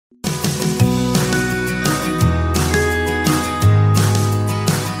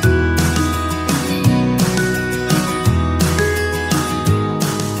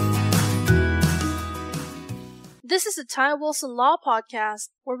This is the Ty Wilson Law Podcast,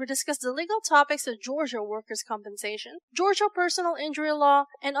 where we discuss the legal topics of Georgia workers' compensation, Georgia personal injury law,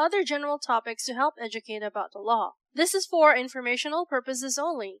 and other general topics to help educate about the law. This is for informational purposes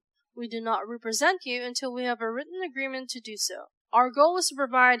only. We do not represent you until we have a written agreement to do so. Our goal is to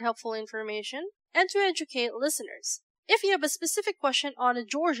provide helpful information and to educate listeners. If you have a specific question on a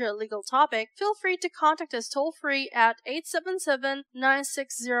Georgia legal topic, feel free to contact us toll-free at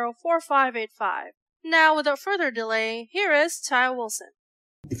 877-960-4585. Now, without further delay, here is Ty Wilson.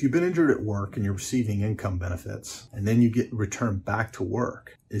 If you've been injured at work and you're receiving income benefits, and then you get returned back to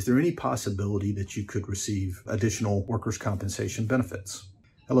work, is there any possibility that you could receive additional workers' compensation benefits?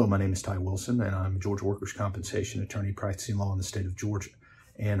 Hello, my name is Ty Wilson, and I'm a Georgia workers' compensation attorney practicing law in the state of Georgia.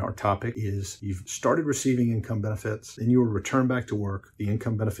 And our topic is you've started receiving income benefits, then you were returned back to work, the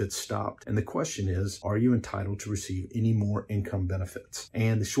income benefits stopped. And the question is, are you entitled to receive any more income benefits?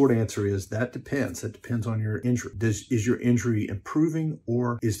 And the short answer is that depends. That depends on your injury. Is your injury improving,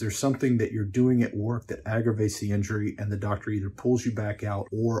 or is there something that you're doing at work that aggravates the injury and the doctor either pulls you back out,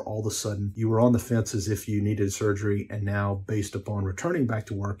 or all of a sudden you were on the fence as if you needed surgery, and now based upon returning back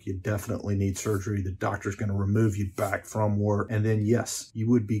to work, you definitely need surgery. The doctor's going to remove you back from work. And then yes,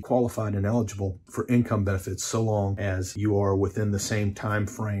 you would be qualified and eligible for income benefits so long as you are within the same time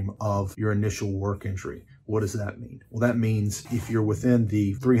frame of your initial work injury. What does that mean? Well, that means if you're within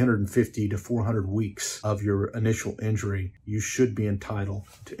the 350 to 400 weeks of your initial injury, you should be entitled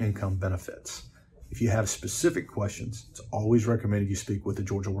to income benefits. If you have specific questions, it's always recommended you speak with a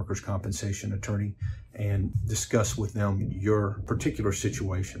Georgia workers' compensation attorney and discuss with them your particular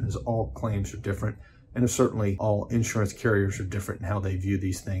situation, as all claims are different. And certainly all insurance carriers are different in how they view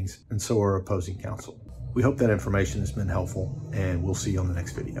these things, and so are opposing counsel. We hope that information has been helpful, and we'll see you on the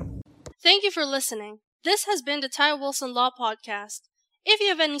next video. Thank you for listening. This has been the Ty Wilson Law Podcast. If you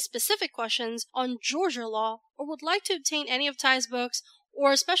have any specific questions on Georgia law, or would like to obtain any of Ty's books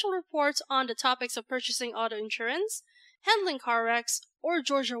or special reports on the topics of purchasing auto insurance, handling car wrecks, or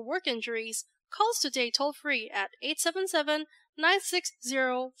Georgia work injuries, call us today toll-free at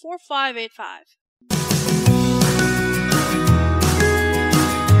 877-960-4585.